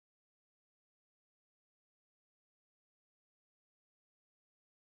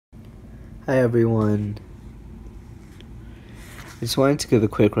Hi everyone. I just wanted to give a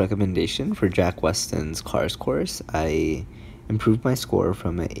quick recommendation for Jack Westin's CARS course. I improved my score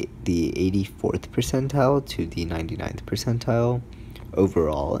from the 84th percentile to the 99th percentile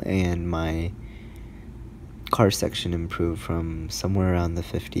overall, and my CARS section improved from somewhere around the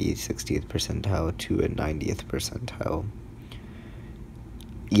 50th, 60th percentile to a 90th percentile.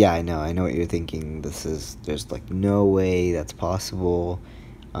 Yeah, I know what you're thinking. There's like no way that's possible.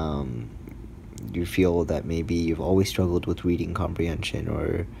 You feel that maybe you've always struggled with reading comprehension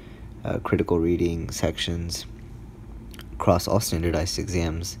or critical reading sections across all standardized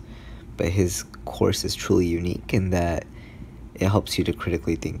exams, but his course is truly unique in that it helps you to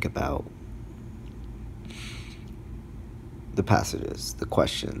critically think about the passages, the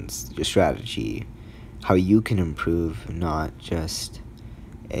questions, your strategy, how you can improve, not just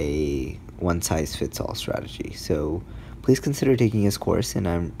a one-size-fits-all strategy. So please consider taking his course, and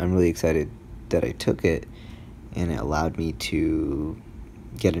I'm really excited that I took it, and it allowed me to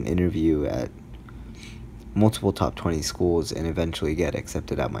get an interview at multiple top 20 schools and eventually get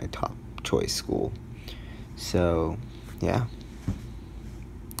accepted at my top choice school. So yeah,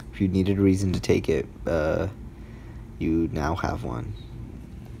 if you needed a reason to take it, you now have one.